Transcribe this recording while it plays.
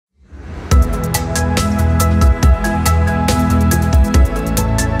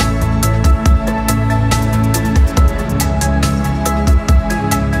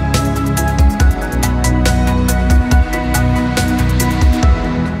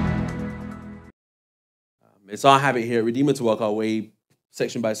It's our habit here at Redeemer to work our way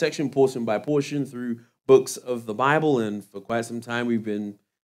section by section, portion by portion through books of the Bible. And for quite some time, we've been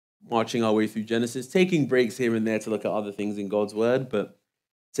marching our way through Genesis, taking breaks here and there to look at other things in God's Word. But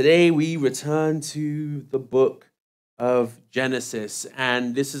today we return to the book of Genesis.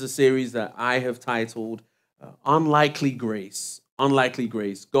 And this is a series that I have titled Unlikely Grace. Unlikely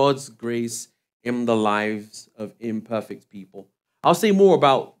Grace. God's grace in the lives of imperfect people. I'll say more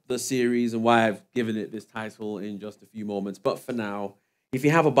about the series and why I've given it this title in just a few moments. But for now, if you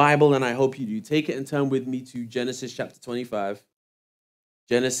have a Bible, and I hope you do, take it and turn with me to Genesis chapter 25.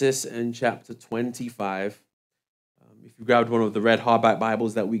 Genesis and chapter 25. If you grabbed one of the red hardback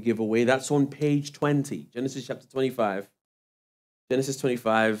Bibles that we give away, that's on page 20. Genesis chapter 25. Genesis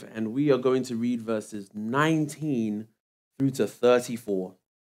 25, and we are going to read verses 19 through to 34.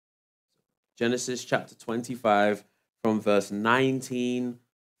 Genesis chapter 25, from verse 19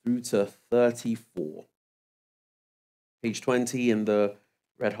 through to 34. Page 20 in the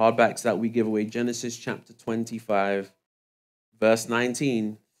red hardbacks that we give away, Genesis chapter 25, verse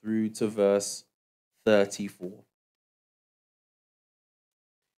 19 through to verse 34.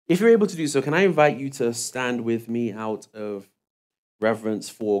 If you're able to do so, can I invite you to stand with me out of reverence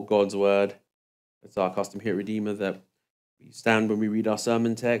for God's word? It's our custom here at Redeemer that we stand when we read our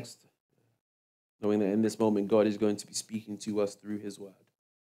sermon text, knowing that in this moment God is going to be speaking to us through his word.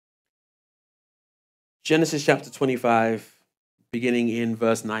 Genesis chapter 25, beginning in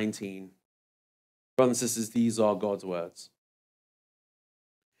verse 19. Brothers and sisters, these are God's words.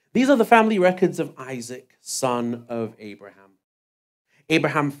 These are the family records of Isaac, son of Abraham.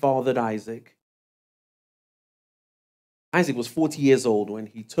 Abraham fathered Isaac. Isaac was 40 years old when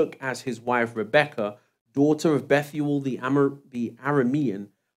he took as his wife Rebekah, daughter of Bethuel the Aramean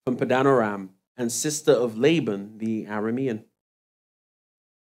from Padan Aram, and sister of Laban the Aramean.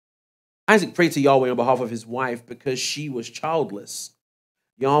 Isaac prayed to Yahweh on behalf of his wife because she was childless.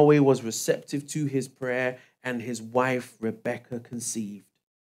 Yahweh was receptive to his prayer, and his wife Rebekah conceived.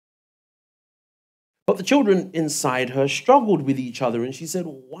 But the children inside her struggled with each other, and she said,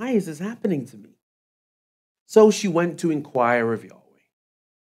 "Why is this happening to me?" So she went to inquire of Yahweh.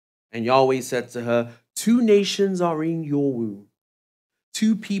 And Yahweh said to her, "Two nations are in your womb.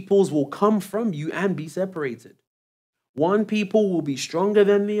 Two peoples will come from you and be separated. One people will be stronger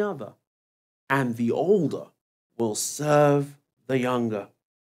than the other, and the older will serve the younger."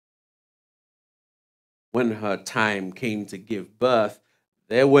 When her time came to give birth,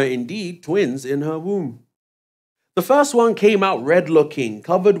 there were indeed twins in her womb. The first one came out red-looking,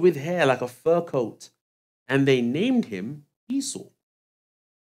 covered with hair like a fur coat, and they named him Esau.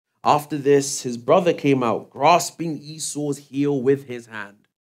 After this, his brother came out, grasping Esau's heel with his hand.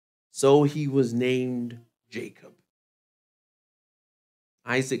 So he was named Jacob.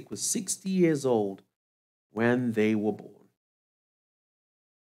 Isaac was 60 years old when they were born.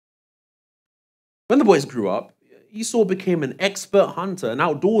 When the boys grew up, Esau became an expert hunter and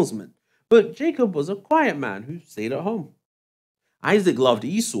outdoorsman, but Jacob was a quiet man who stayed at home. Isaac loved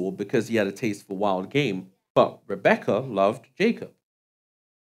Esau because he had a taste for wild game, but Rebekah loved Jacob.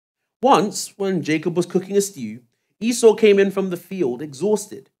 Once, when Jacob was cooking a stew, Esau came in from the field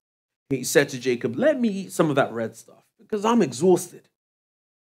exhausted. He said to Jacob, "Let me eat some of that red stuff because I'm exhausted."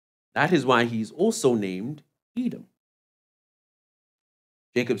 That is why he's also named Edom.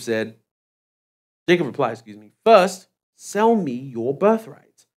 Jacob replied, "First, sell me your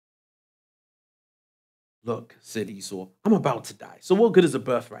birthright." "Look," said Esau, "I'm about to die, so what good is a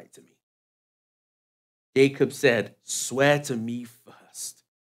birthright to me?" Jacob said, "Swear to me first."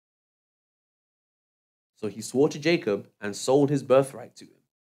 So he swore to Jacob and sold his birthright to him.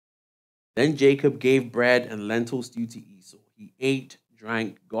 Then Jacob gave bread and lentil stew to Esau. He ate,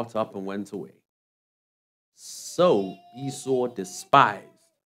 drank, got up, and went away. So Esau despised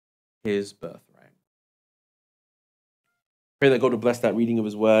his birthright. Pray that God will bless that reading of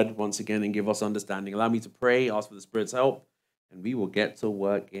his word once again and give us understanding. Allow me to pray, ask for the Spirit's help, and we will get to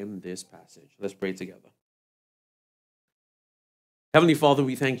work in this passage. Let's pray together. Heavenly Father,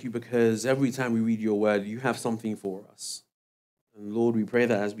 we thank you because every time we read your word, you have something for us. And Lord, we pray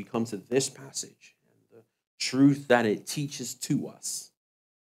that as we come to this passage and the truth that it teaches to us,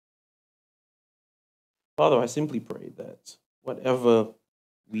 Father, I simply pray that whatever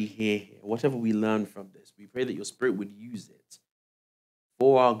we hear here, whatever we learn from this, we pray that your Spirit would use it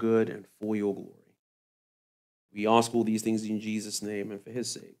for our good and for your glory. We ask all these things in Jesus' name and for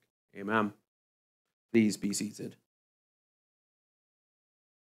his sake. Amen. Please be seated.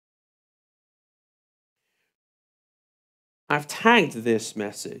 I've tagged this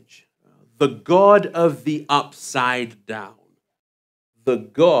message, "The God of the Upside Down." the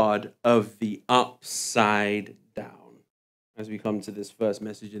God of the upside down. As we come to this first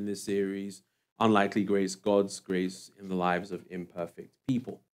message in this series, Unlikely Grace, God's grace in the lives of imperfect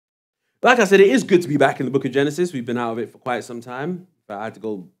people. Like I said, it is good to be back in the book of Genesis. We've been out of it for quite some time. But I had to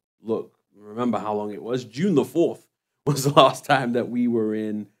go remember how long it was. June the 4th was the last time that we were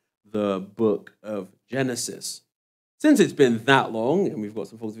in the book of Genesis. Since it's been that long, and we've got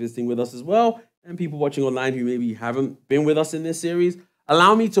some folks visiting with us as well, and people watching online who maybe haven't been with us in this series,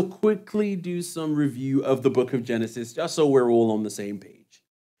 allow me to quickly do some review of the book of Genesis, just so we're all on the same page.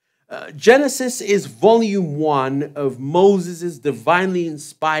 Genesis is volume 1 of Moses' divinely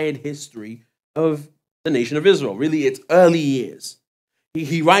inspired history of the nation of Israel, really its early years.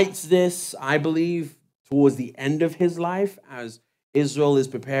 He writes this, I believe, towards the end of his life as Israel is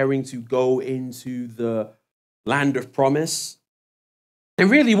preparing to go into the land of promise. And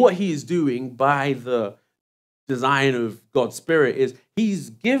really what he is doing by the design of God's Spirit is he's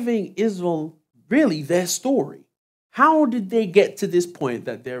giving Israel really their story. How did they get to this point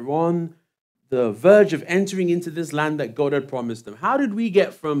that they're on the verge of entering into this land that God had promised them? How did we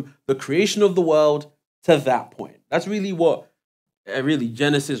get from the creation of the world to that point? That's really what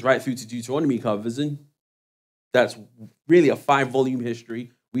Genesis right through to Deuteronomy covers, and that's really a 5-volume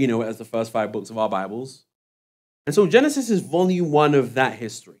history. We know it as the first 5 books of our Bibles. And so Genesis is volume 1 of that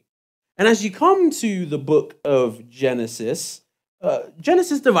history. And as you come to the book of Genesis,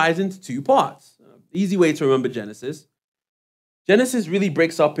 Genesis divides into 2 parts. Easy way to remember Genesis. Genesis really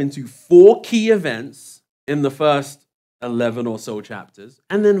breaks up into 4 key events in the first 11 or so chapters,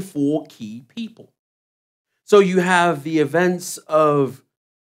 and then 4 key people. So you have the events of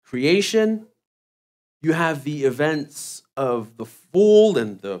creation, you have the events of the fall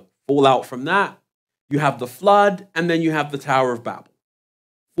and the fallout from that, you have the flood, and then you have the Tower of Babel.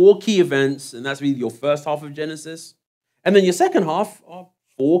 4 key events, and that's really your first half of Genesis. And then your second half are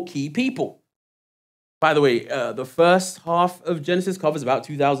 4 key people. By the way, the first half of Genesis covers about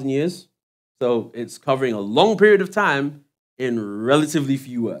 2,000 years. So it's covering a long period of time in relatively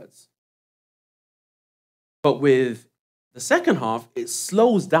few words. But with the second half, it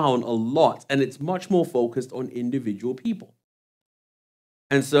slows down a lot, and it's much more focused on individual people.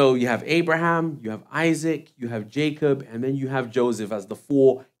 And so you have Abraham, you have Isaac, you have Jacob, and then you have Joseph as the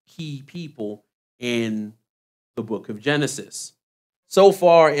 4 key people in the book of Genesis. So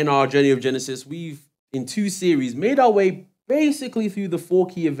far in our journey of Genesis, we've, in 2 series, made our way basically through the 4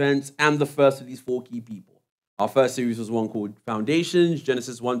 key events and the first of these 4 key people. Our first series was one called Foundations,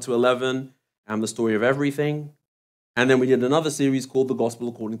 Genesis 1 to 11, and the story of everything. And then we did another series called The Gospel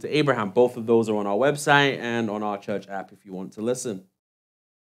According to Abraham. Both of those are on our website and on our church app if you want to listen.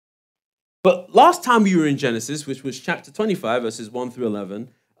 But last time we were in Genesis, which was chapter 25, verses 1 through 11,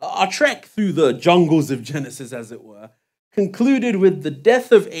 our trek through the jungles of Genesis, as it were, concluded with the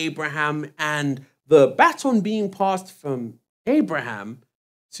death of Abraham and the baton being passed from Abraham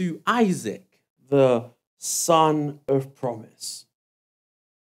to Isaac, the son of promise.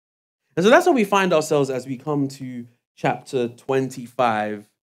 And so that's where we find ourselves as we come to chapter 25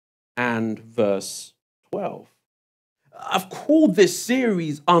 and verse 12. I've called this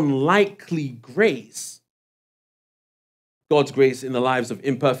series Unlikely Grace, God's grace in the lives of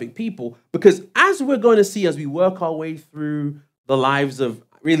imperfect people, because as we're going to see as we work our way through the lives of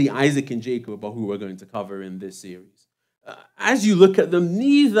really Isaac and Jacob are who we're going to cover in this series. As you look at them,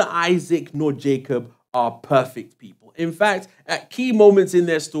 neither Isaac nor Jacob are perfect people. In fact, at key moments in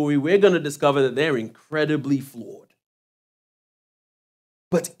their story, we're going to discover that they're incredibly flawed.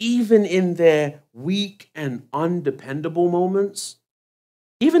 But even in their weak and undependable moments,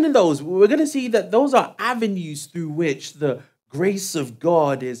 even in those, we're going to see that those are avenues through which the grace of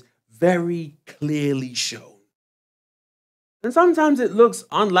God is very clearly shown. And sometimes it looks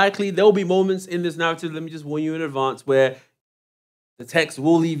unlikely. There'll be moments in this narrative, let me just warn you in advance, where the text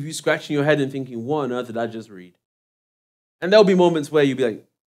will leave you scratching your head and thinking, what on earth did I just read? And there'll be moments where you'll be like,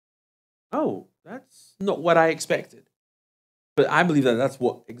 oh, that's not what I expected. But I believe that that's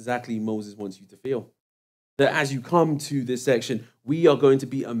what exactly Moses wants you to feel. That as you come to this section, we are going to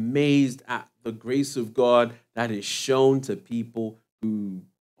be amazed at the grace of God that is shown to people who,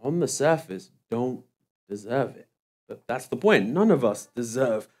 on the surface, don't deserve it. But that's the point. None of us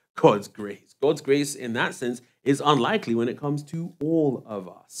deserve God's grace. God's grace, in that sense, is unlikely when it comes to all of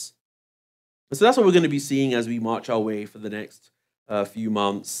us. And so that's what we're going to be seeing as we march our way for the next few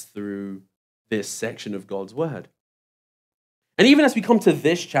months through this section of God's Word. And even as we come to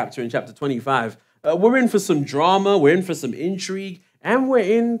this chapter, in chapter 25, we're in for some drama, we're in for some intrigue, and we're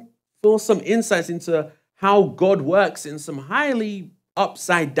in for some insights into how God works in some highly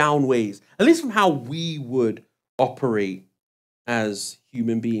upside down ways, at least from how we would operate as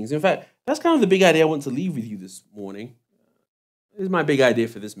human beings. In fact, that's kind of the big idea I want to leave with you this morning. This is my big idea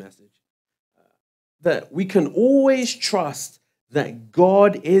for this message. That we can always trust that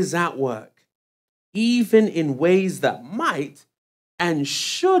God is at work, even in ways that might and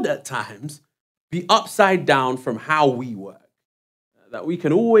should at times be upside down from how we work. That we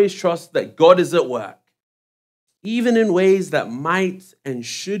can always trust that God is at work, even in ways that might and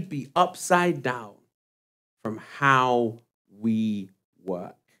should be upside down from how we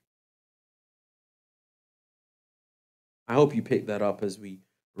work. I hope you picked that up as we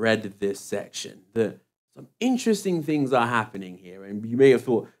read this section. Some interesting things are happening here, and you may have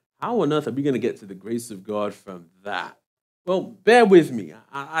thought, how on earth are we going to get to the grace of God from that? Well, bear with me.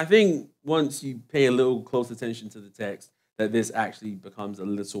 I think once you pay a little close attention to the text, that this actually becomes a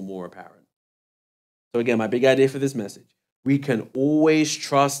little more apparent. So again, my big idea for this message: we can always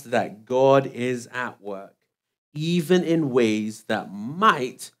trust that God is at work, even in ways that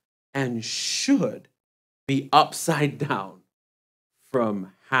might and should be upside down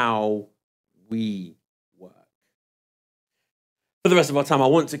from how we work. For the rest of our time, I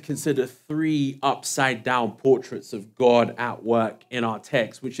want to consider 3 upside down portraits of God at work in our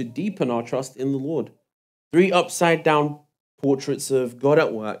text, which should deepen our trust in the Lord. 3 upside down portraits of God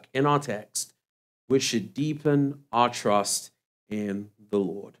at work in our text, which should deepen our trust in the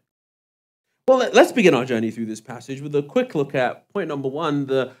Lord. Well, let's begin our journey through this passage with a quick look at point number 1,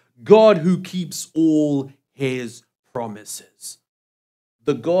 the God who keeps all his promises.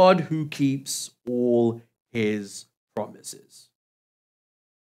 The God who keeps all his promises.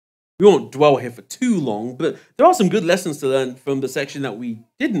 We won't dwell here for too long, but there are some good lessons to learn from the section that we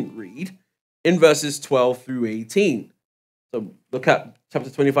didn't read in verses 12 through 18. So look at chapter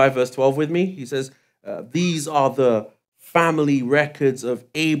 25, verse 12 with me. He says, these are the family records of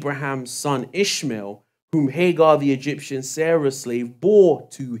Abraham's son Ishmael, whom Hagar the Egyptian, Sarah's slave, bore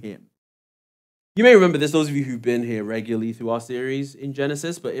to him. You may remember this, those of you who've been here regularly through our series in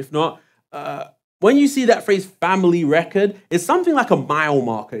Genesis, but if not, when you see that phrase family record, it's something like a mile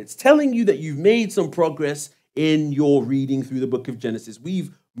marker. It's telling you that you've made some progress in your reading through the book of Genesis.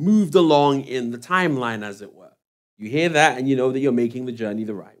 We've moved along in the timeline, as it were. You hear that and you know that you're making the journey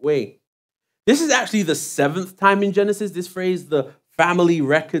the right way. This is actually the 7th time in Genesis this phrase, the family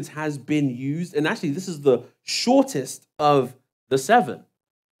records, has been used. And actually, this is the shortest of the 7.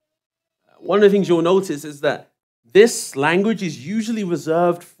 One of the things you'll notice is that this language is usually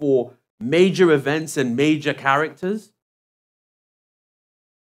reserved for major events and major characters.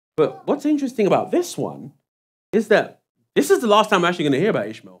 But what's interesting about this one is that this is the last time we're actually going to hear about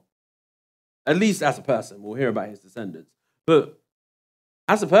Ishmael. At least as a person. We'll hear about his descendants. But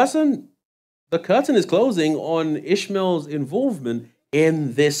as a person, the curtain is closing on Ishmael's involvement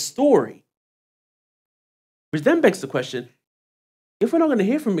in this story. Which then begs the question, if we're not going to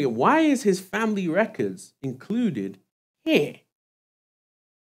hear from him, why is his family records included here?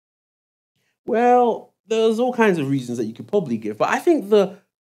 Well, there's all kinds of reasons that you could probably give, but I think the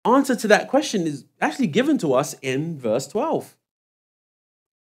answer to that question is actually given to us in verse 12.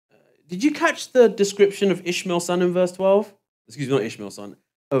 Did you catch the description of Ishmael's son in verse 12? Excuse me, not Ishmael's son,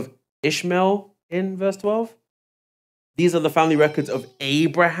 of Ishmael in verse 12? These are the family records of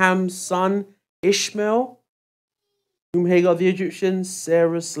Abraham's son, Ishmael, whom Hagar the Egyptian,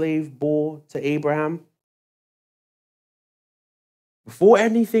 Sarah's slave, bore to Abraham. Before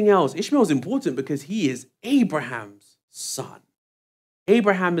anything else, Ishmael is important because he is Abraham's son.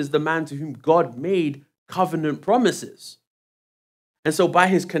 Abraham is the man to whom God made covenant promises. And so by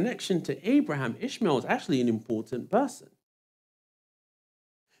his connection to Abraham, Ishmael is actually an important person.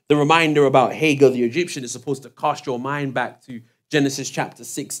 The reminder about Hagar the Egyptian is supposed to cast your mind back to Genesis chapter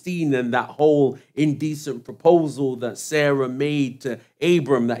 16 and that whole indecent proposal that Sarah made to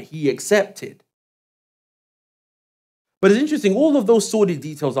Abram that he accepted. But it's interesting, all of those sordid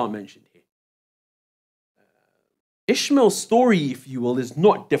details aren't mentioned here. Ishmael's story, if you will, is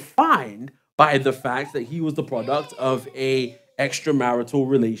not defined by the fact that he was the product of an extramarital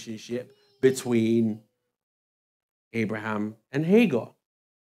relationship between Abraham and Hagar.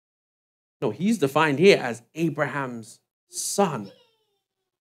 No, he's defined here as Abraham's son.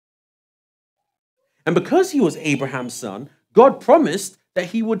 And because he was Abraham's son, God promised that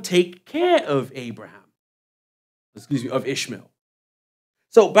he would take care of of Ishmael.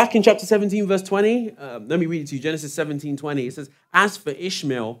 So back in chapter 17, verse 20, let me read it to you, Genesis 17:20. It says, as for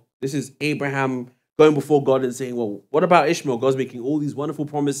Ishmael, this is Abraham going before God and saying, well, what about Ishmael? God's making all these wonderful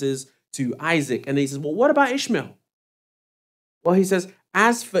promises to Isaac. And then he says, well, what about Ishmael? Well, he says,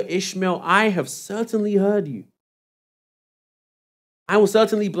 as for Ishmael, I have certainly heard you. I will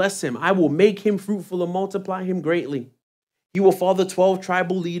certainly bless him. I will make him fruitful and multiply him greatly. He will father 12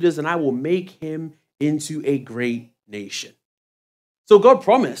 tribal leaders, and I will make him into a great nation. So God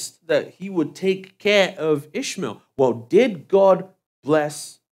promised that he would take care of Ishmael. Well, did God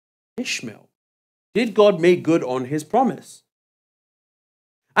bless Ishmael? Did God make good on his promise?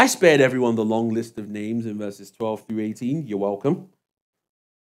 I spared everyone the long list of names in verses 12 through 18. You're welcome.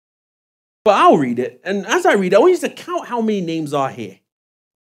 But I'll read it. And as I read it, I want you to count how many names are here.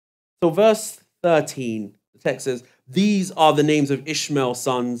 So verse 13, the text says, these are the names of Ishmael's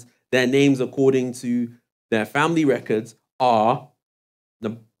sons. Their names according to their family records are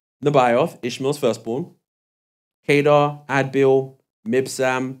Nebaioth, Ishmael's firstborn, Kedar, Adbil,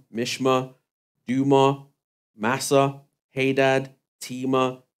 Mibsam, Mishma, Duma, Massa, Hadad,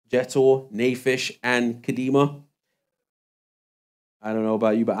 Tema, Jetor, Naphish, and Kedema. I don't know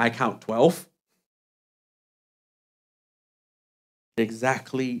about you, but I count 12.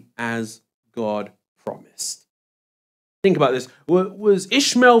 Exactly as God promised. Think about this. Was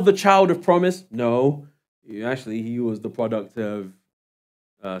Ishmael the child of promise? No. Actually, he was the product of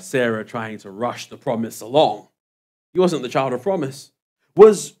Sarah trying to rush the promise along. He wasn't the child of promise.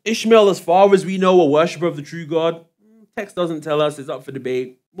 Was Ishmael, as far as we know, a worshiper of the true God? Text doesn't tell us. It's up for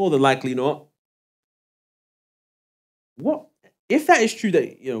debate. More than likely not. What if that is true,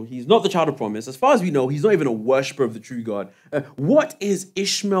 that he's not the child of promise? As far as we know, he's not even a worshiper of the true God. What is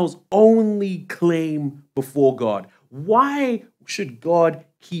Ishmael's only claim before God? Why should God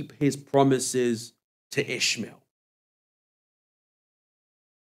keep his promises to Ishmael?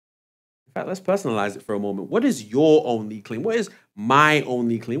 In fact, let's personalize it for a moment. What is your only claim? What is my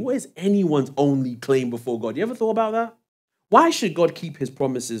only claim? What is anyone's only claim before God? You ever thought about that? Why should God keep his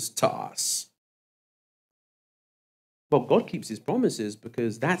promises to us? Well, God keeps his promises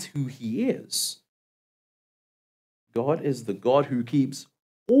because that's who he is. God is the God who keeps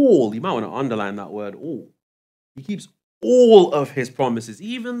all. You might want to underline that word, all. He keeps all of his promises,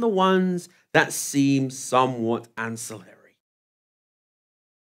 even the ones that seem somewhat ancillary.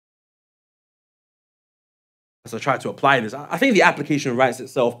 As I try to apply this, I think the application writes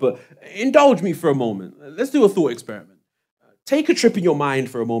itself, but indulge me for a moment. Let's do a thought experiment. Take a trip in your mind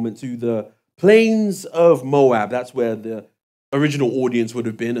for a moment to the plains of Moab. That's where the original audience would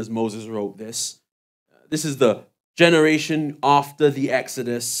have been as Moses wrote this. This is the generation after the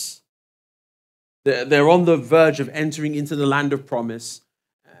Exodus. They're on the verge of entering into the land of promise.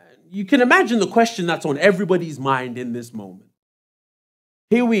 You can imagine the question that's on everybody's mind in this moment.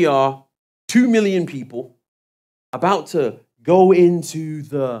 Here we are, 2 million people, about to go into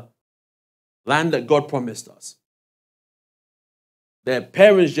the land that God promised us. Their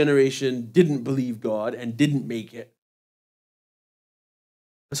parents' generation didn't believe God and didn't make it.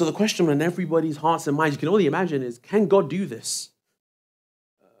 And so the question on everybody's hearts and minds, you can only imagine, is, can God do this?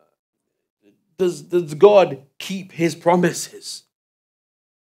 Does God keep his promises?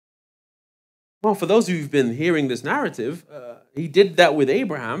 Well, for those who've been hearing this narrative, he did that with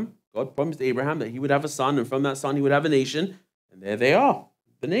Abraham. God promised Abraham that he would have a son, and from that son he would have a nation. And there they are,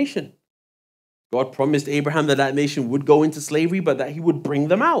 the nation. God promised Abraham that that nation would go into slavery, but that he would bring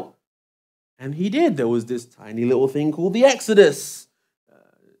them out. And he did. There was this tiny little thing called the Exodus.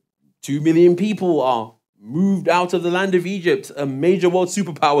 2 million people are moved out of the land of Egypt. A major world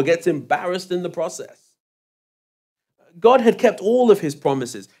superpower gets embarrassed in the process. God had kept all of his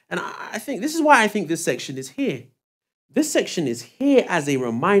promises. And I think this is why I think this section is here. This section is here as a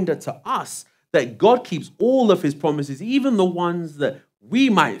reminder to us that God keeps all of his promises, even the ones that we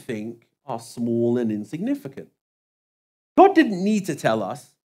might think are small and insignificant. God didn't need to tell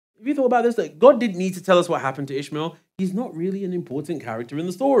us. Have you thought about this? That God didn't need to tell us what happened to Ishmael. He's not really an important character in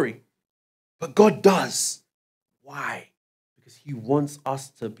the story. But God does. Why? Because he wants us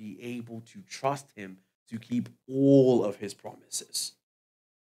to be able to trust him to keep all of his promises.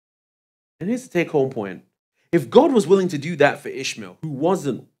 And here's the take-home point. If God was willing to do that for Ishmael, who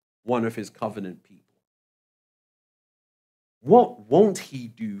wasn't one of his covenant people, what won't he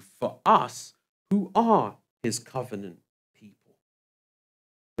do for us who are his covenant people?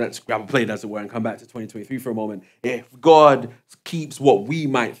 Let's grab a plate, as it were, and come back to 2023 for a moment. If God keeps what we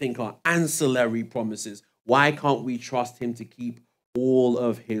might think are ancillary promises, why can't we trust him to keep all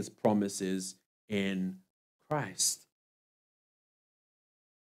of his promises in Christ?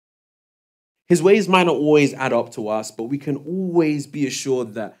 His ways might not always add up to us, but we can always be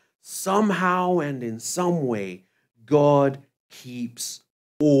assured that somehow and in some way, God keeps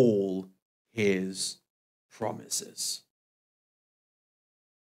all his promises.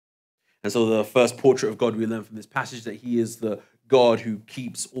 And so the first portrait of God we learn from this passage, that he is the God who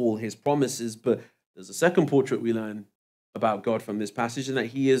keeps all his promises. But there's a second portrait we learn about God from this passage, and that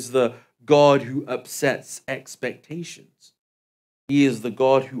he is the God who upsets expectations. He is the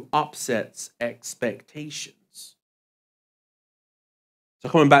God who upsets expectations. So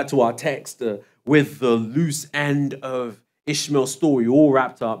coming back to our text, with the loose end of Ishmael's story all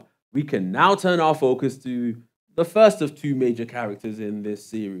wrapped up, we can now turn our focus to the first of two major characters in this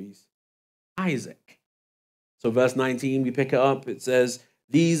series, Isaac. So verse 19, we pick it up. It says,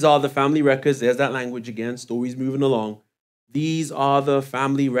 these are the family records. There's that language again. Story's moving along. These are the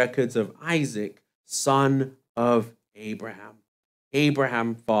family records of Isaac, son of Abraham.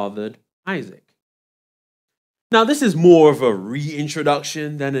 Abraham fathered Isaac. Now, this is more of a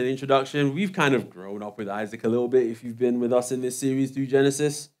reintroduction than an introduction. We've kind of grown up with Isaac a little bit if you've been with us in this series through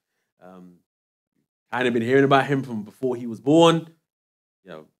Genesis. Kind of been hearing about him from before he was born.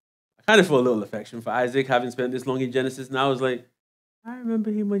 I kind of feel a little affection for Isaac, having spent this long in Genesis. Now I was like, I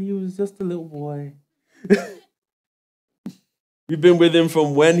remember him when he was just a little boy. We've been with him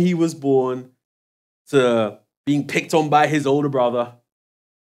from when he was born to being picked on by his older brother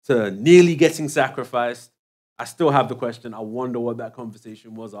to nearly getting sacrificed. I still have the question. I wonder what that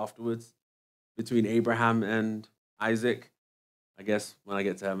conversation was afterwards between Abraham and Isaac. I guess when I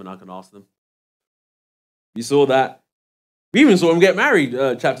get to heaven, I can ask them. You saw that. We even saw him get married,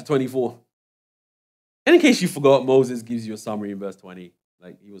 chapter 24. And in case you forgot, Moses gives you a summary in verse 20.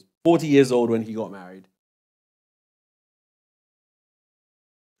 Like, he was 40 years old when he got married.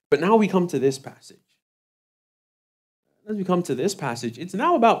 But now we come to this passage. As we come to this passage, it's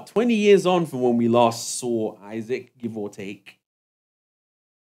now about 20 years on from when we last saw Isaac, give or take.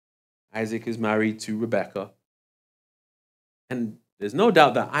 Isaac is married to Rebekah. And there's no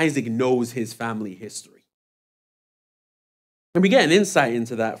doubt that Isaac knows his family history. And we get an insight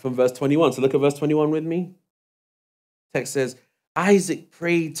into that from verse 21. So look at verse 21 with me. The text says, Isaac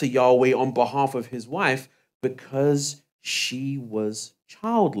prayed to Yahweh on behalf of his wife because she was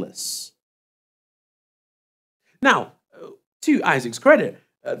childless. Now, to Isaac's credit,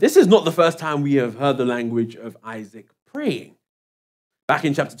 this is not the first time we have heard the language of Isaac praying. Back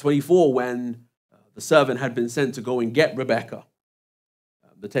in chapter 24, when the servant had been sent to go and get Rebekah,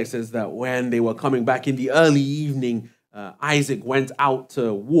 the text says that when they were coming back in the early evening, Isaac went out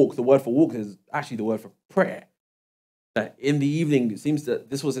to walk. The word for walk is actually the word for prayer. That in the evening, it seems that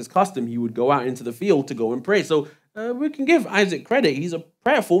this was his custom. He would go out into the field to go and pray. So we can give Isaac credit. He's a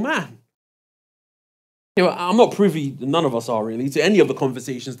prayerful man. I'm not privy, none of us are really, to any of the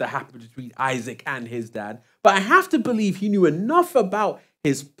conversations that happened between Isaac and his dad. But I have to believe he knew enough about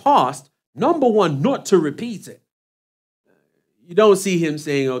his past, number one, not to repeat it. You don't see him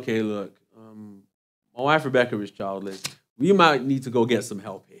saying, okay, look, my wife Rebekah is childless. We might need to go get some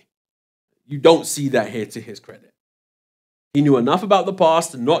help here. You don't see that here to his credit. He knew enough about the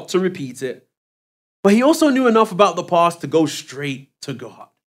past not to repeat it, but he also knew enough about the past to go straight to God.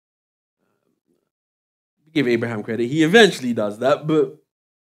 Give Abraham credit. He eventually does that, but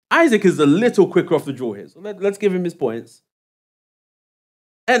Isaac is a little quicker off the draw here. So let's give him his points.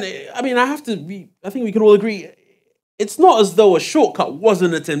 And I mean, I think we can all agree, it's not as though a shortcut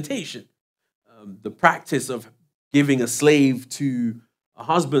wasn't a temptation. The practice of giving a slave to a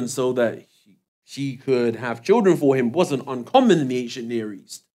husband so that she could have children for him wasn't uncommon in the ancient Near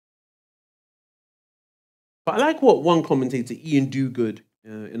East. But I like what one commentator, Ian Duguid,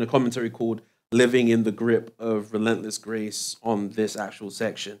 in a commentary called Living in the Grip of Relentless Grace on this actual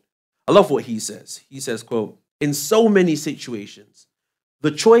section. I love what he says. He says, quote, in so many situations,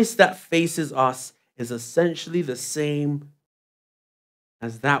 the choice that faces us is essentially the same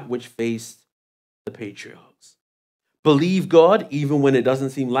as that which faced the patriarchs. Believe God even when it doesn't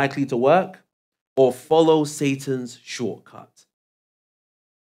seem likely to work, or follow Satan's shortcut.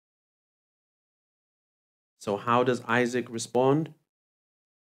 So how does Isaac respond?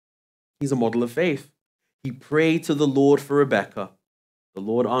 He's a model of faith. He prayed to the Lord for Rebekah. The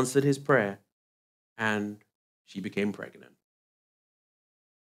Lord answered his prayer, and she became pregnant.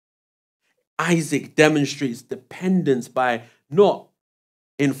 Isaac demonstrates dependence by not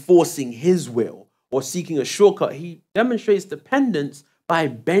enforcing his will or seeking a shortcut. He demonstrates dependence by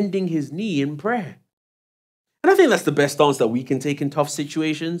bending his knee in prayer. And I think that's the best stance that we can take in tough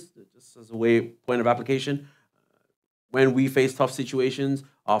situations, just as a point of application. When we face tough situations,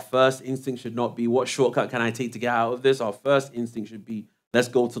 our first instinct should not be, what shortcut can I take to get out of this? Our first instinct should be, let's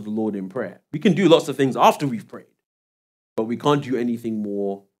go to the Lord in prayer. We can do lots of things after we've prayed, but we can't do anything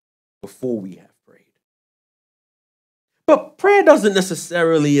more before we have prayed. But prayer doesn't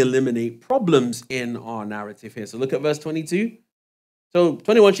necessarily eliminate problems in our narrative here. So look at verse 22. So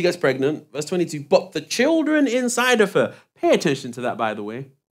 21, she gets pregnant. Verse 22, but the children inside of her, pay attention to that, by the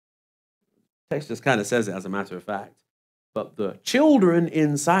way. The text just kind of says it as a matter of fact. But the children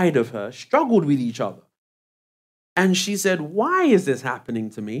inside of her struggled with each other. And she said, "Why is this happening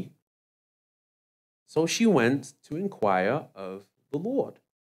to me?" So she went to inquire of the Lord.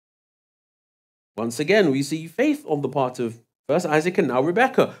 Once again, we see faith on the part of first Isaac and now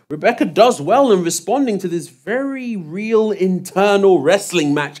Rebekah. Rebekah does well in responding to this very real internal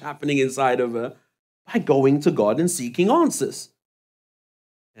wrestling match happening inside of her by going to God and seeking answers.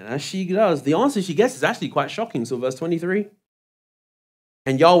 And as she does, the answer she gets is actually quite shocking. So verse 23,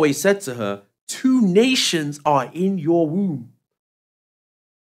 and Yahweh said to her, "Two nations are in your womb.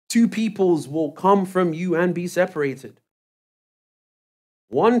 Two peoples will come from you and be separated.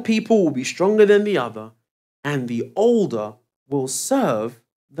 One people will be stronger than the other, and the older will serve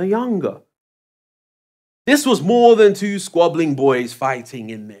the younger." This was more than two squabbling boys fighting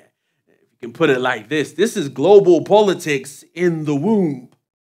in there. If you can put it like this is global politics in the womb.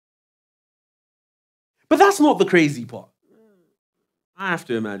 But that's not the crazy part. I have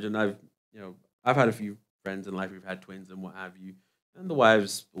to imagine, I've had a few friends in life who've had twins and what have you, and the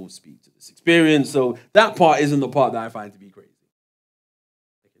wives all speak to this experience. So that part isn't the part that I find to be crazy.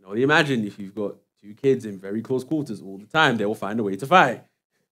 I can only imagine if you've got two kids in very close quarters all the time, they will find a way to fight.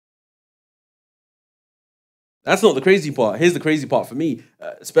 That's not the crazy part. Here's the crazy part for me,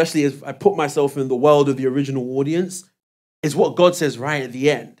 especially as I put myself in the world of the original audience, is what God says right at the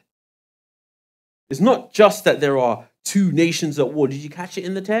end. It's not just that there are two nations at war. Did you catch it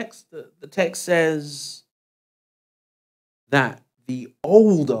in the text? The text says that the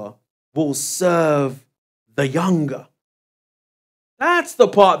older will serve the younger. That's the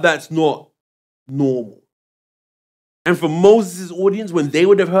part that's not normal. And for Moses' audience, when they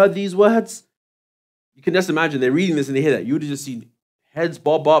would have heard these words, you can just imagine they're reading this and they hear that. You would have just seen heads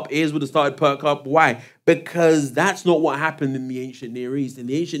bob up, ears would have started perk up. Why? Because that's not what happened in the ancient Near East. In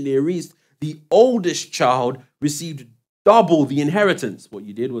the ancient Near East, the oldest child received double the inheritance. What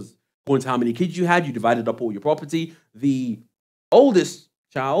you did was, according to how many kids you had, you divided up all your property. The oldest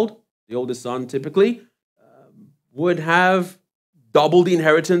child, the oldest son typically, would have double the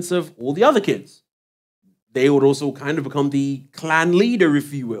inheritance of all the other kids. They would also kind of become the clan leader,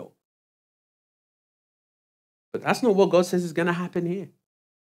 if you will. But that's not what God says is going to happen here.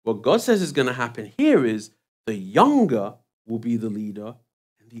 What God says is going to happen here is the younger will be the leader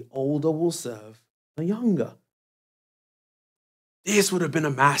and the older will serve the younger. This would have been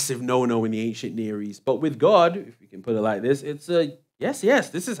a massive no-no in the ancient Near East. But with God, if we can put it like this, it's a yes,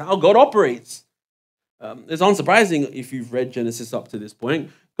 this is how God operates. It's unsurprising if you've read Genesis up to this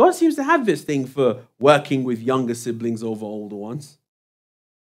point. God seems to have this thing for working with younger siblings over older ones.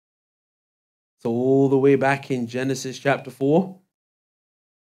 So all the way back in Genesis chapter 4,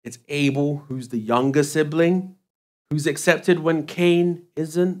 it's Abel who's the younger sibling, who's accepted when Cain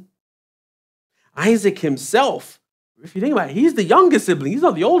isn't. Isaac himself, if you think about it, he's the younger sibling. He's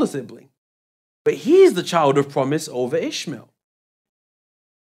not the older sibling. But he's the child of promise over Ishmael.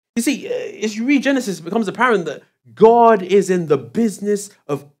 You see, as you read Genesis, it becomes apparent that God is in the business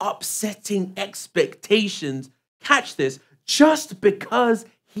of upsetting expectations. Catch this, just because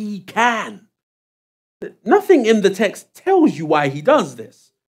he can. Nothing in the text tells you why he does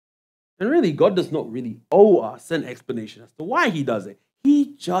this. And really, God does not really owe us an explanation as to why he does it.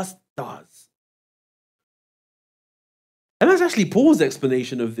 He just does. And that's actually Paul's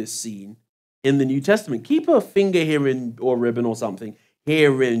explanation of this scene in the New Testament. Keep a finger here or ribbon or something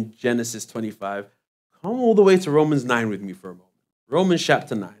here in Genesis 25. Come all the way to Romans 9 with me for a moment. Romans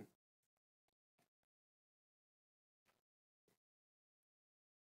chapter 9.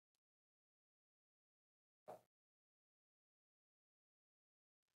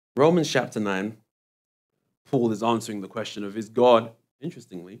 Romans chapter 9, Paul is answering the question of, is God,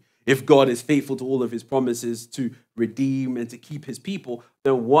 interestingly, if God is faithful to all of his promises to redeem and to keep his people,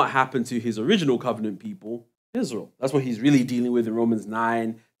 then what happened to his original covenant people, Israel? That's what he's really dealing with in Romans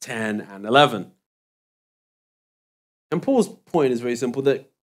 9, 10, and 11. And Paul's point is very simple,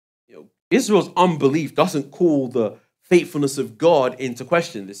 that Israel's unbelief doesn't call the faithfulness of God into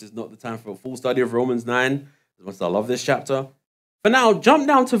question. This is not the time for a full study of Romans 9, as much as I love this chapter. For now, jump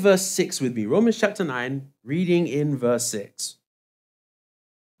down to verse 6 with me. Romans chapter 9, reading in verse 6.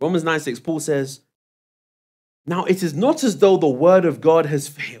 Romans 9:6, Paul says, "Now it is not as though the word of God has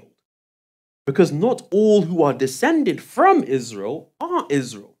failed, because not all who are descended from Israel are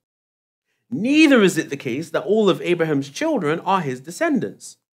Israel. Neither is it the case that all of Abraham's children are his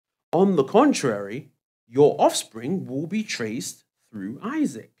descendants. On the contrary, your offspring will be traced through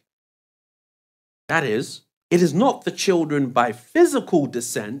Isaac." That is, it is not the children by physical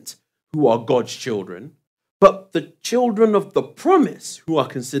descent who are God's children, but the children of the promise who are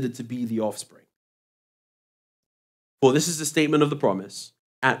considered to be the offspring. For this is the statement of the promise: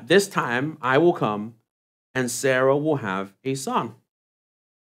 "At this time I will come, and Sarah will have a son.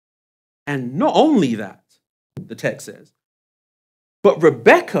 And not only that, the text says, but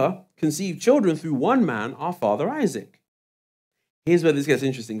Rebekah conceived children through one man, our father Isaac. Here's where this gets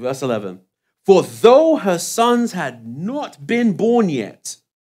interesting. Verse 11. For though her sons had not been born yet,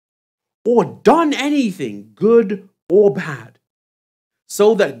 or done anything good or bad,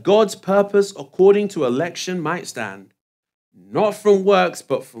 so that God's purpose according to election might stand, not from works,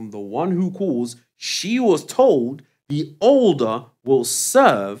 but from the one who calls, she was told, the older will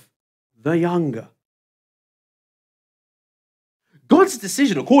serve the younger. God's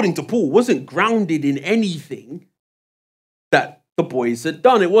decision, according to Paul, wasn't grounded in anything that the boys had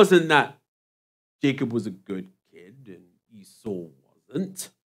done. It wasn't that Jacob was a good kid and Esau wasn't.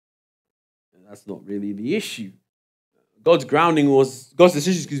 And that's not really the issue. God's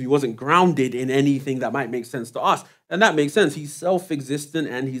decision, wasn't grounded in anything that might make sense to us. And that makes sense. He's self-existent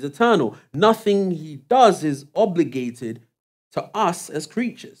and he's eternal. Nothing he does is obligated to us as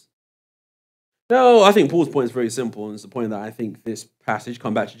creatures. No, I think Paul's point is very simple, and it's the point that I think this passage,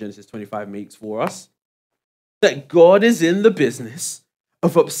 come back to Genesis 25, makes for us. That God is in the business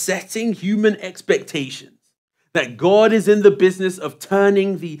of upsetting human expectations. That God is in the business of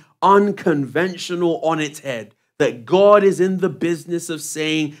turning the unconventional on its head. That God is in the business of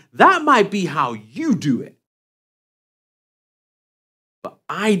saying, that might be how you do it, but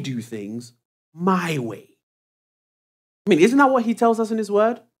I do things my way. I mean, isn't that what he tells us in his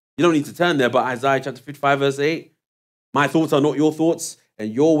word? You don't need to turn there, but Isaiah chapter 55, verse 8, my thoughts are not your thoughts,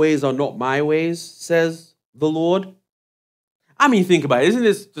 and your ways are not my ways, says the Lord. I mean, think about it. Isn't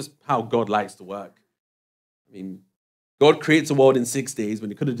this just how God likes to work? I mean, God creates a world in 6 days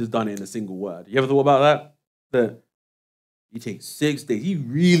when he could have just done it in a single word. You ever thought about that? That he takes 6 days. He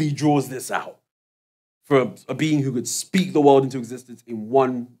really draws this out for a being who could speak the world into existence in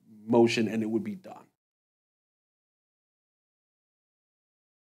one motion and it would be done.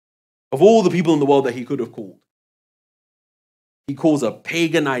 Of all the people in the world that he could have called, he calls a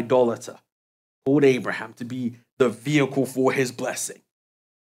pagan idolater called Abraham to be the vehicle for his blessing.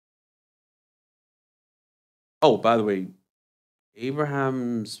 Oh, by the way,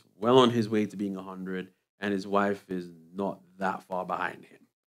 Abraham's well on his way to being 100, and his wife is not that far behind him.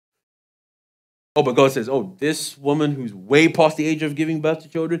 Oh, but God says, oh, this woman who's way past the age of giving birth to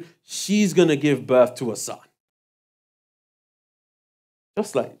children, she's going to give birth to a son.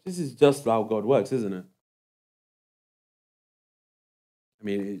 This is just how God works, isn't it? I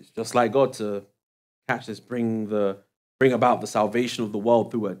mean, it's just like God to catch this, bring about the salvation of the world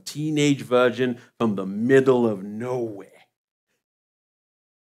through a teenage virgin from the middle of nowhere.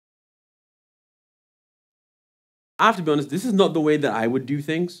 I have to be honest, this is not the way that I would do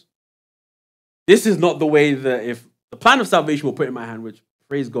things. This is not the way that if the plan of salvation were put in my hand, which,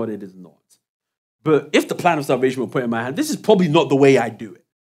 praise God, it is not. But if the plan of salvation were put in my hand, this is probably not the way I do it.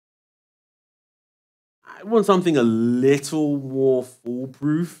 I want something a little more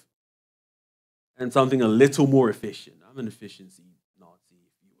foolproof and something a little more efficient. I'm an efficiency Nazi,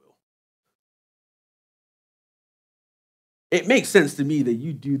 if you will. It makes sense to me that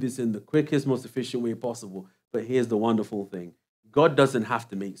you do this in the quickest, most efficient way possible. But here's the wonderful thing. God doesn't have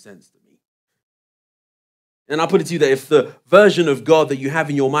to make sense to me. And I'll put it to you that if the version of God that you have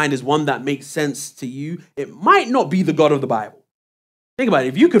in your mind is one that makes sense to you, it might not be the God of the Bible. Think about it.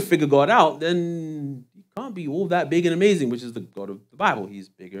 If you could figure God out, then he can't be all that big and amazing, which is the God of the Bible. He's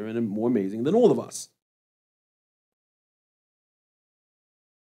bigger and more amazing than all of us.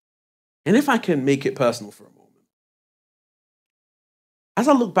 And if I can make it personal for a moment, as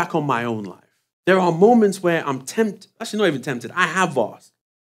I look back on my own life, there are moments where I'm tempted, actually not even tempted, I have asked.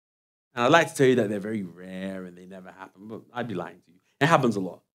 And I'd like to tell you that they're very rare and they never happen, but I'd be lying to you. It happens a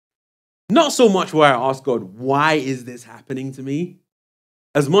lot. Not so much where I ask God, why is this happening to me?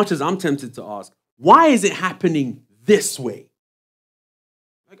 As much as I'm tempted to ask, why is it happening this way?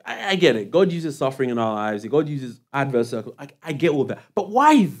 I get it. God uses suffering in our lives. God uses adverse circles. I get all that. But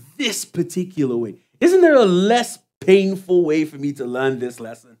why this particular way? Isn't there a less painful way for me to learn this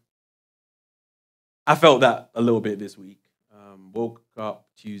lesson? I felt that a little bit this week. Woke up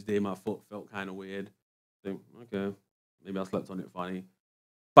Tuesday, my foot felt kind of weird. Think, okay, maybe I slept on it funny.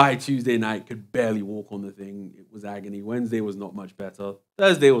 By Tuesday night, could barely walk on the thing. It was agony. Wednesday was not much better.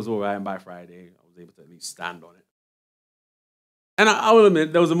 Thursday was all right, and by Friday, I was able to at least stand on it. And I will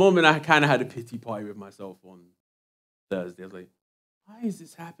admit, there was a moment I kind of had a pity party with myself on Thursday. I was like, why is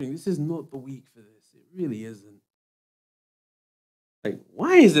this happening? This is not the week for this. It really isn't. Like,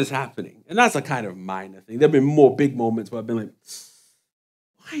 why is this happening? And that's a kind of minor thing. There have been more big moments where I've been like,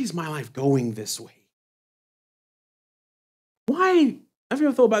 why is my life going this way? Why, have you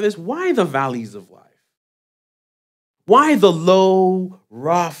ever thought about this? Why the valleys of life? Why the low,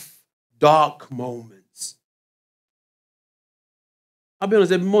 rough, dark moments? I'll be honest,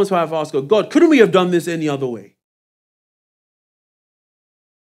 there have been moments where I've asked God, couldn't we have done this any other way?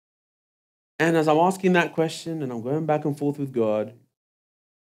 And as I'm asking that question and I'm going back and forth with God,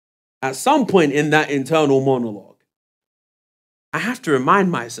 at some point in that internal monologue, I have to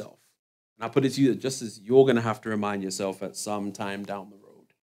remind myself, and I put it to you just as you're going to have to remind yourself at some time down the road.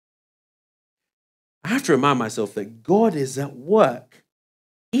 I have to remind myself that God is at work,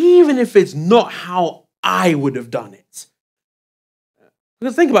 even if it's not how I would have done it.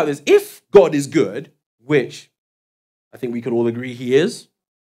 Because think about this. If God is good, which I think we could all agree he is,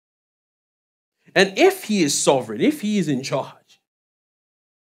 and if he is sovereign, if he is in charge,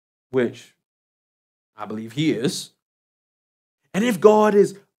 which I believe he is, and if God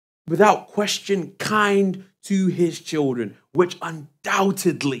is without question kind to his children, which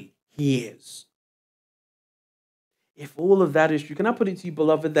undoubtedly he is, if all of that is true, can I put it to you,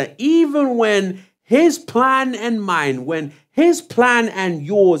 beloved, that even when his plan and mine, when his plan and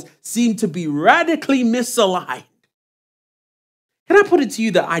yours seem to be radically misaligned, can I put it to you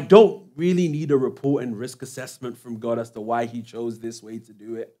that I don't really need a report and risk assessment from God as to why he chose this way to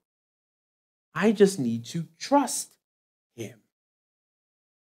do it? I just need to trust him.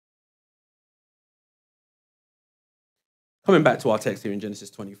 Coming back to our text here in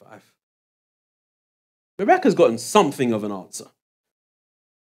Genesis 25. Rebekah's gotten something of an answer.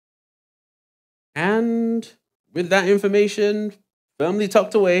 And with that information firmly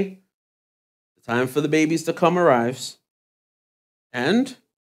tucked away, the time for the babies to come arrives. And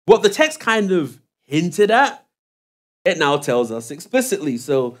what the text kind of hinted at, it now tells us explicitly.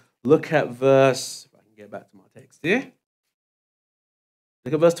 So look at verse, if I can get back to my text here.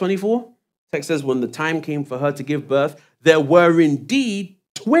 Look at verse 24. The text says, when the time came for her to give birth, there were indeed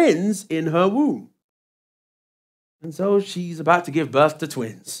twins in her womb. And so she's about to give birth to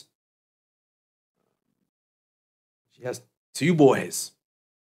twins. She has two boys.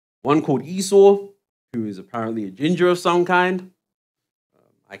 One called Esau, who is apparently a ginger of some kind.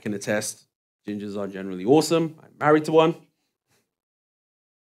 I can attest, gingers are generally awesome. I'm married to one.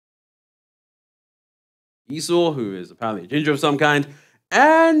 Esau, who is apparently a ginger of some kind.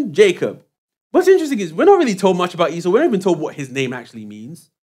 And Jacob. What's interesting is we're not really told much about Esau. We're not even told what his name actually means.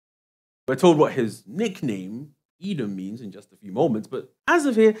 We're told what his nickname, Edom, means in just a few moments. But as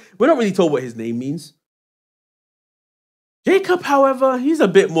of here, we're not really told what his name means. Jacob, however, he's a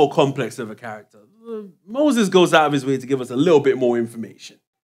bit more complex of a character. Moses goes out of his way to give us a little bit more information.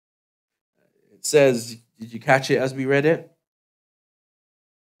 It says, did you catch it as we read it?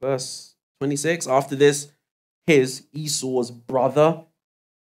 Verse 26, after this, Esau's brother,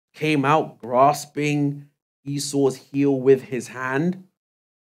 came out grasping Esau's heel with his hand.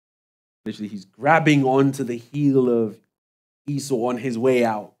 Literally, he's grabbing onto the heel of Esau on his way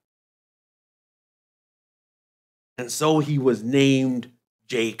out. And so he was named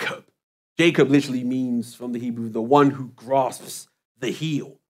Jacob. Jacob literally means, from the Hebrew, the one who grasps the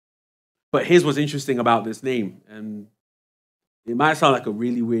heel. But here's what's interesting about this name. And it might sound like a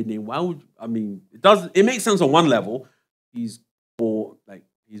really weird name. It makes sense on one level. He's born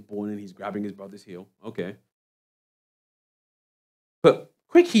and he's grabbing his brother's heel. Okay. But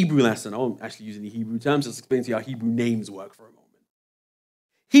quick Hebrew lesson. I won't actually use any Hebrew terms. Just explain to you how Hebrew names work for a moment.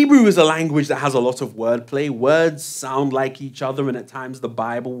 Hebrew is a language that has a lot of wordplay. Words sound like each other, and at times the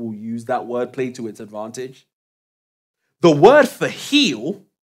Bible will use that wordplay to its advantage. The word for heel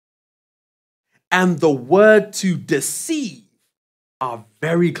and the word to deceive are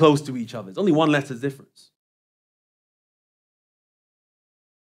very close to each other. It's only one letter's difference.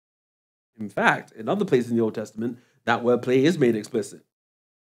 In fact, in other places in the Old Testament, that wordplay is made explicit.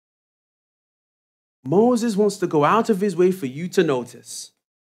 Moses wants to go out of his way for you to notice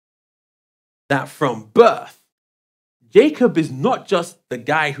that from birth, Jacob is not just the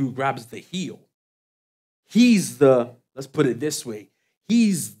guy who grabs the heel. He's let's put it this way,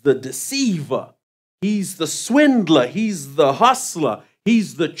 he's the deceiver. He's the swindler. He's the hustler.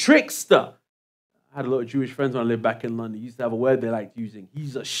 He's the trickster. I had a lot of Jewish friends when I lived back in London. They used to have a word they liked using.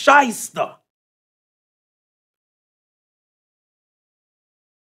 He's a shyster.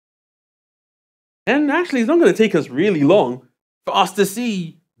 And actually, it's not going to take us really long for us to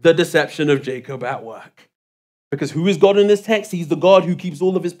see the deception of Jacob at work. Because who is God in this text? He's the God who keeps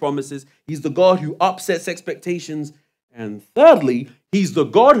all of his promises. He's the God who upsets expectations. And thirdly, he's the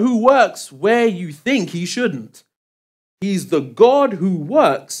God who works where you think he shouldn't. He's the God who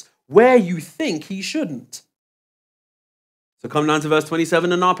works where you think he shouldn't. So come down to verse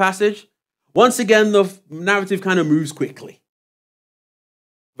 27 in our passage. Once again, the narrative kind of moves quickly.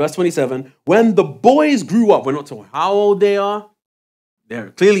 Verse 27, when the boys grew up, we're not told how old they are.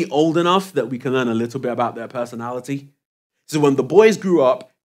 They're clearly old enough that we can learn a little bit about their personality. So when the boys grew up,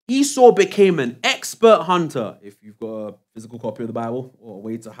 Esau became an expert hunter. If you've got a physical copy of the Bible or a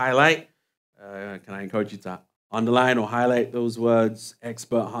way to highlight, can I encourage you to underline or highlight those words,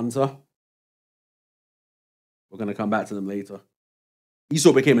 expert hunter? We're going to come back to them later.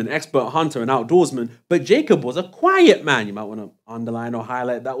 Esau became an expert hunter and outdoorsman, but Jacob was a quiet man. You might want to underline or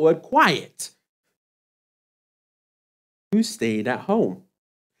highlight that word, quiet, who stayed at home.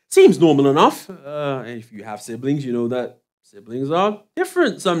 Seems normal enough. If you have siblings, you know that siblings are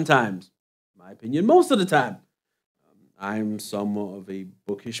different sometimes. In my opinion, most of the time. I'm somewhat of a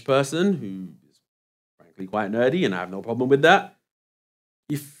bookish person who is frankly quite nerdy, and I have no problem with that.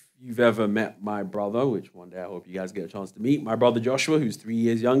 If you've ever met my brother, which one day I hope you guys get a chance to meet, my brother Joshua, who's 3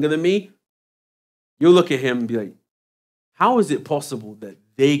 years younger than me, you'll look at him and be like, how is it possible that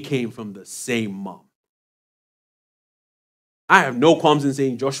they came from the same mom? I have no qualms in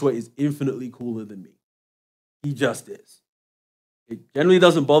saying Joshua is infinitely cooler than me. He just is. It generally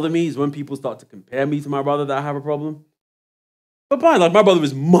doesn't bother me is when people start to compare me to my brother that I have a problem. But by and large, my brother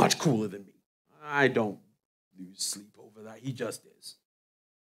is much cooler than me. I don't lose sleep over that. He just is.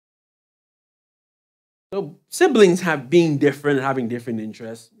 So siblings being different and having different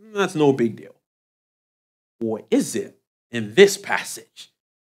interests, that's no big deal. Or is it in this passage?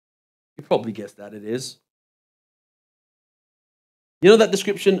 You probably guessed that it is. You know that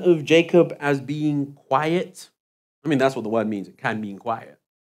description of Jacob as being quiet? I mean, that's what the word means. It can mean quiet.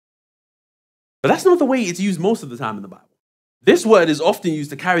 But that's not the way it's used most of the time in the Bible. This word is often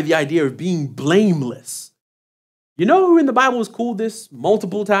used to carry the idea of being blameless. You know who in the Bible is called this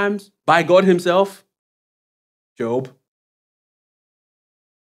multiple times by God himself? Job.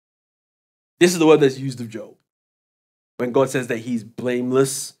 This is the word that's used of Job. When God says that he's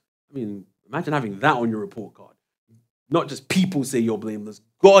blameless. I mean, imagine having that on your report card. Not just people say you're blameless.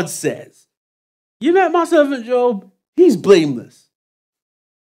 God says, you met my servant Job? He's blameless.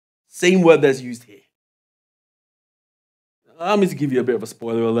 Same word that's used here. I'm going to give you a bit of a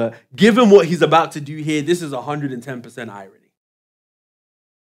spoiler alert. Given what he's about to do here, this is 110% irony.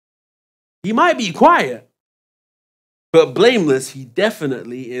 He might be quiet, but blameless he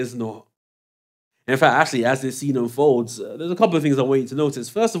definitely is not. In fact, actually, as this scene unfolds, there's a couple of things I want you to notice.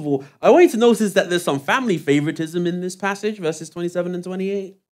 First of all, I want you to notice that there's some family favoritism in this passage, verses 27 and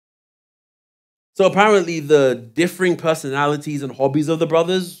 28. So apparently the differing personalities and hobbies of the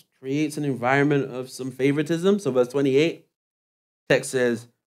brothers creates an environment of some favoritism. So verse 28, text says,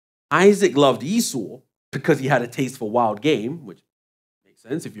 Isaac loved Esau because he had a taste for wild game, which makes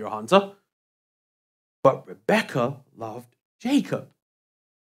sense if you're a hunter. But Rebekah loved Jacob.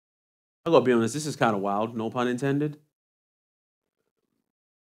 I gotta be honest, this is kind of wild, no pun intended.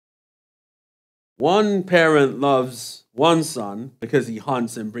 One parent loves one son because he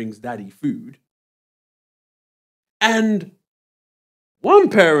hunts and brings daddy food. And one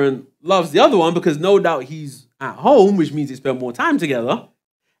parent loves the other one because no doubt he's at home, which means they spend more time together.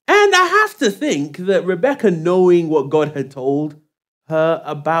 And I have to think that Rebekah, knowing what God had told her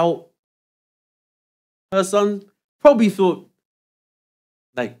about her son, probably thought,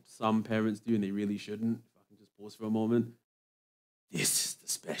 like some parents do, and they really shouldn't. If I can just pause for a moment. This is the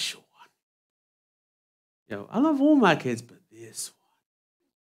special one. You know, I love all my kids, but this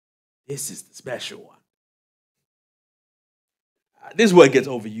is the special one. This word gets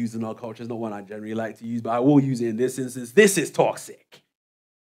overused in our culture. It's not one I generally like to use, but I will use it in this instance. This is toxic.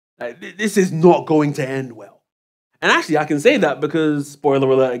 This is not going to end well. And actually, I can say that because, spoiler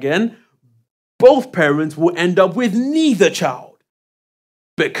alert again, both parents will end up with neither child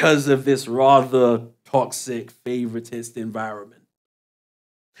because of this rather toxic favoritist environment.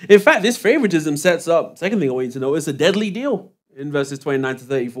 In fact, this favoritism sets up, second thing I want you to know, it's a deadly deal in verses 29 to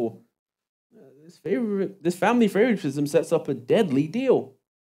 34. This family favoritism sets up a deadly deal.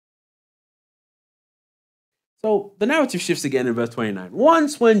 So the narrative shifts again in verse 29.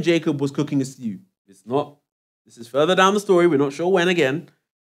 Once when Jacob was cooking a stew, this is further down the story, we're not sure when again.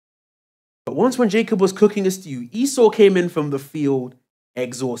 But once when Jacob was cooking a stew, Esau came in from the field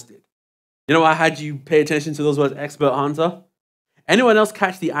exhausted. You know, I had you pay attention to those words, expert hunter. Anyone else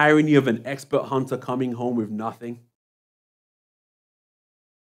catch the irony of an expert hunter coming home with nothing?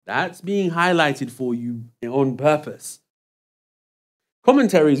 That's being highlighted for you on purpose.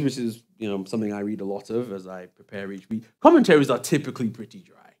 Commentaries, which is something I read a lot of as I prepare each week, commentaries are typically pretty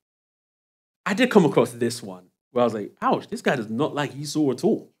dry. I did come across this one where I was like, ouch, this guy does not like Esau at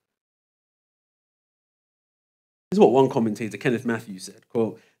all. This is what one commentator, Kenneth Matthews, said,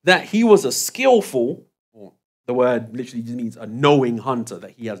 quote, that he was a skillful, or The word literally just means a knowing hunter,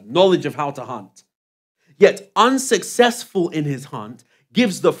 that he has knowledge of how to hunt. Yet unsuccessful in his hunt,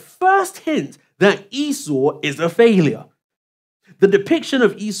 gives the first hint that Esau is a failure. The depiction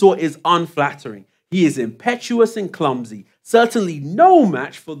of Esau is unflattering. He is impetuous and clumsy, certainly no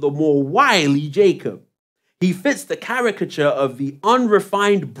match for the more wily Jacob. He fits the caricature of the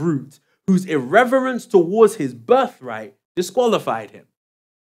unrefined brute whose irreverence towards his birthright disqualified him.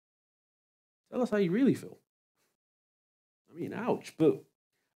 Tell us how you really feel. I mean, ouch, but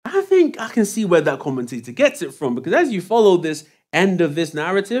I think I can see where that commentator gets it from, because as you follow this end of this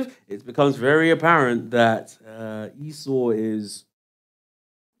narrative, it becomes very apparent that Esau is,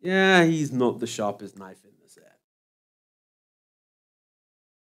 he's not the sharpest knife in the set.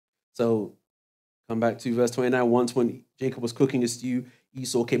 So, come back to verse 29. Once when Jacob was cooking a stew,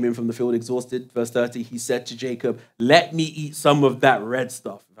 Esau came in from the field exhausted. Verse 30, he said to Jacob, let me eat some of that red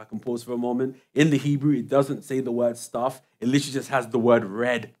stuff. If I can pause for a moment. In the Hebrew, it doesn't say the word stuff. It literally just has the word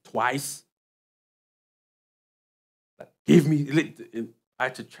red twice. Give me, I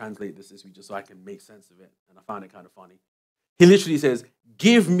had to translate this week just so I can make sense of it. And I found it kind of funny. He literally says,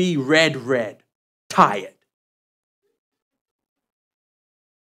 give me red, tired.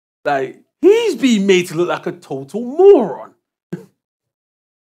 Like, he's being made to look like a total moron.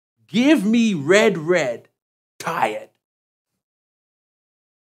 Give me red, tired.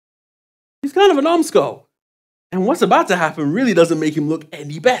 He's kind of a numbskull. And what's about to happen really doesn't make him look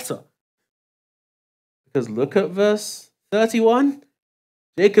any better. Because look at verse 31.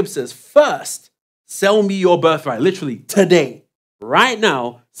 Jacob says, first, sell me your birthright. Literally, today, right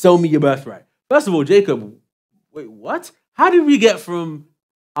now, sell me your birthright. First of all, Jacob, wait, what? How did we get from,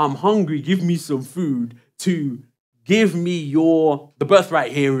 I'm hungry, give me some food, to give me the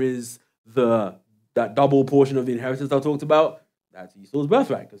birthright here is that double portion of the inheritance I talked about? That's Esau's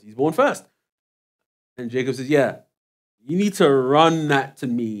birthright, because he's born first. And Jacob says, you need to run that to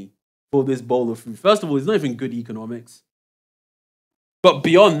me for this bowl of food. First of all, it's not even good economics. But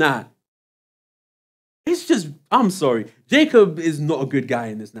beyond that, it's just, I'm sorry, Jacob is not a good guy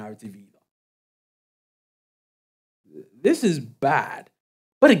in this narrative either. This is bad.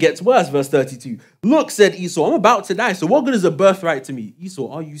 But it gets worse, verse 32. Look, said Esau, I'm about to die, so what good is a birthright to me? Esau,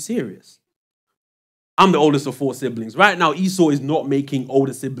 are you serious? I'm the oldest of 4 siblings. Right now, Esau is not making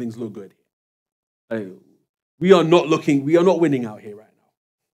older siblings look good. We are not winning out here right now.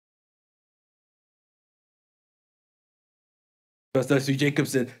 Verse 33, Jacob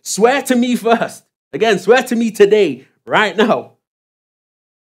said, swear to me first. Again, swear to me today, right now.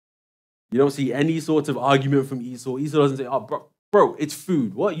 You don't see any sort of argument from Esau. Esau doesn't say, oh, bro, it's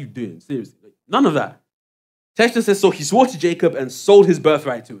food. What are you doing? Seriously. None of that. Text says, so he swore to Jacob and sold his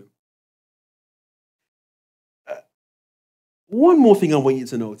birthright to him. One more thing I want you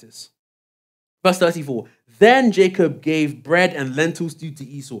to notice. Verse 34, then Jacob gave bread and lentil stew to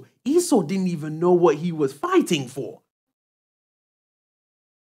Esau. Esau didn't even know what he was fighting for.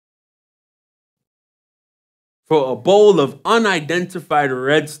 For a bowl of unidentified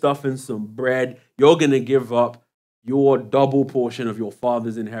red stuff and some bread, you're going to give up your double portion of your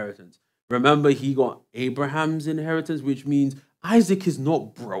father's inheritance. Remember, he got Abraham's inheritance, which means Isaac is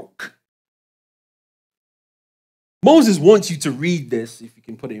not broke. Moses wants you to read this, if you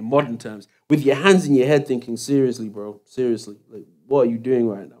can put it in modern terms, with your hands in your head thinking, seriously, bro, seriously, like, what are you doing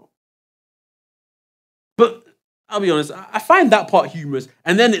right now? But I'll be honest, I find that part humorous,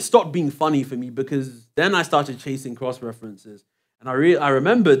 and then it stopped being funny for me because then I started chasing cross-references, and I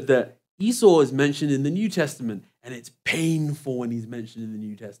remembered that Esau is mentioned in the New Testament, and it's painful when he's mentioned in the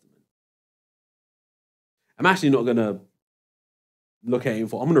New Testament. I'm actually not going to look at it. I'm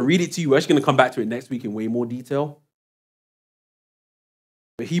going to read it to you. We're actually going to come back to it next week in way more detail.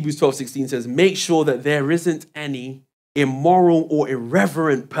 But Hebrews 12:16 says, make sure that there isn't any immoral or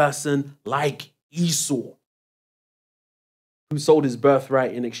irreverent person like Esau, who sold his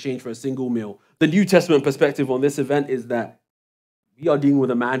birthright in exchange for a single meal. The New Testament perspective on this event is that we are dealing with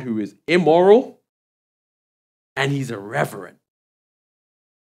a man who is immoral and he's irreverent.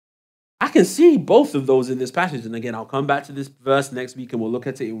 I can see both of those in this passage. And again, I'll come back to this verse next week and we'll look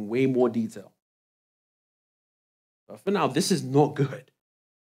at it in way more detail. But for now, this is not good.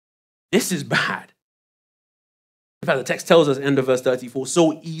 This is bad. In fact, the text tells us, end of verse 34,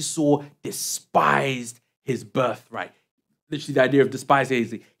 so Esau despised his birthright. Literally the idea of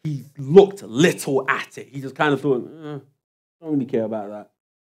despising, he looked little at it. He just kind of thought, I don't really care about that.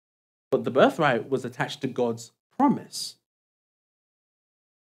 But the birthright was attached to God's promise.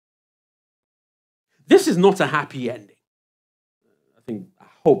 This is not a happy ending. I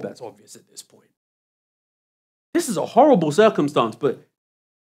hope that's obvious at this point. This is a horrible circumstance, but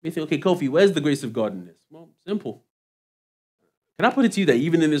You think, okay, Kofi, where's the grace of God in this? Well, simple. Can I put it to you that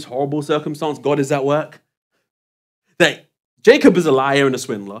even in this horrible circumstance, God is at work? That Jacob is a liar and a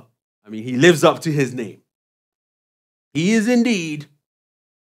swindler. I mean, he lives up to his name. He is indeed,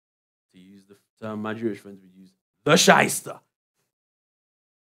 to use the term my Jewish friends would use, the shyster.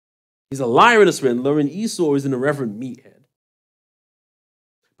 He's a liar and a swindler, and Esau is an irreverent meathead.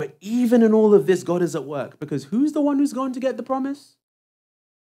 But even in all of this, God is at work, because who's the one who's going to get the promise?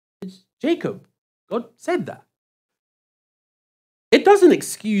 It's Jacob. God said that. It doesn't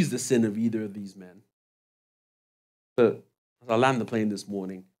excuse the sin of either of these men. But as I land the plane this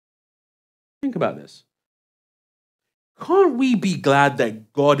morning, think about this. Can't we be glad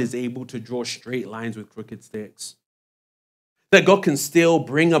that God is able to draw straight lines with crooked sticks? That God can still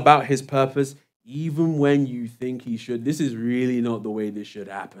bring about his purpose even when you think he should. This is really not the way this should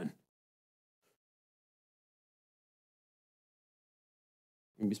happen.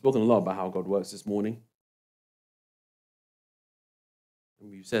 And we've spoken a lot about how God works this morning. And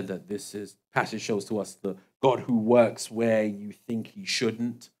we've said that this passage shows to us the God who works where you think he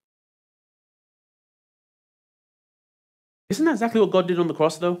shouldn't. Isn't that exactly what God did on the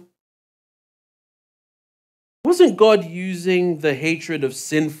cross, though? Wasn't God using the hatred of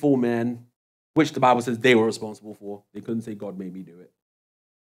sinful men, which the Bible says they were responsible for? They couldn't say, God made me do it.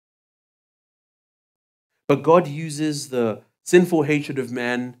 But God uses the sinful hatred of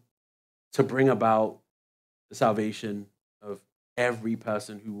men to bring about the salvation of every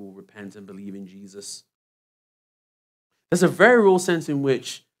person who will repent and believe in Jesus. There's a very real sense in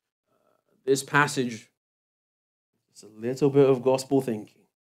which this passage, it's a little bit of gospel thinking,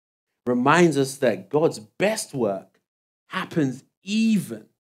 reminds us that God's best work happens even,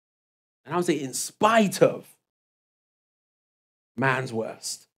 and I would say in spite of, man's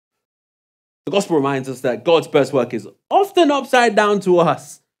worst. The gospel reminds us that God's best work is often upside down to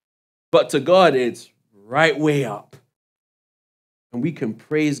us, but to God it's right way up. And we can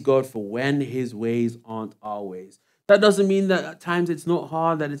praise God for when his ways aren't our ways. That doesn't mean that at times it's not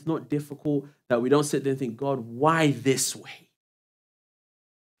hard, that it's not difficult, that we don't sit there and think, God, why this way?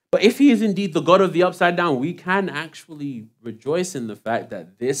 But if he is indeed the God of the upside down, we can actually rejoice in the fact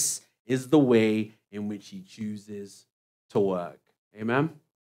that this is the way in which he chooses to work. Amen?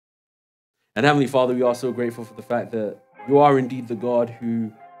 And Heavenly Father, we are so grateful for the fact that you are indeed the God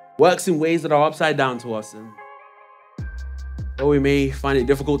who works in ways that are upside down to us. And though we may find it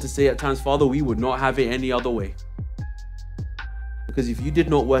difficult to say at times, Father, we would not have it any other way. Because if you did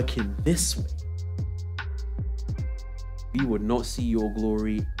not work in this way, we would not see your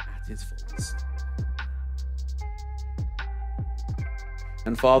glory at its fullest.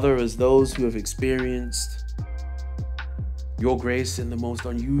 And Father, as those who have experienced your grace in the most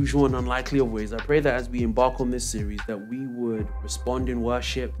unusual and unlikely of ways, I pray that as we embark on this series, that we would respond in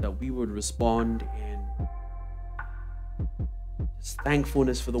worship, that we would respond in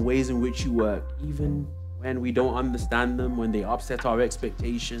thankfulness for the ways in which you work, even when we don't understand them, when they upset our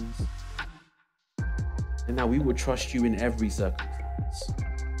expectations, and that we would trust you in every circumstance.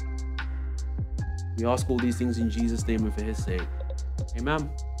 We ask all these things in Jesus' name and for his sake. Amen.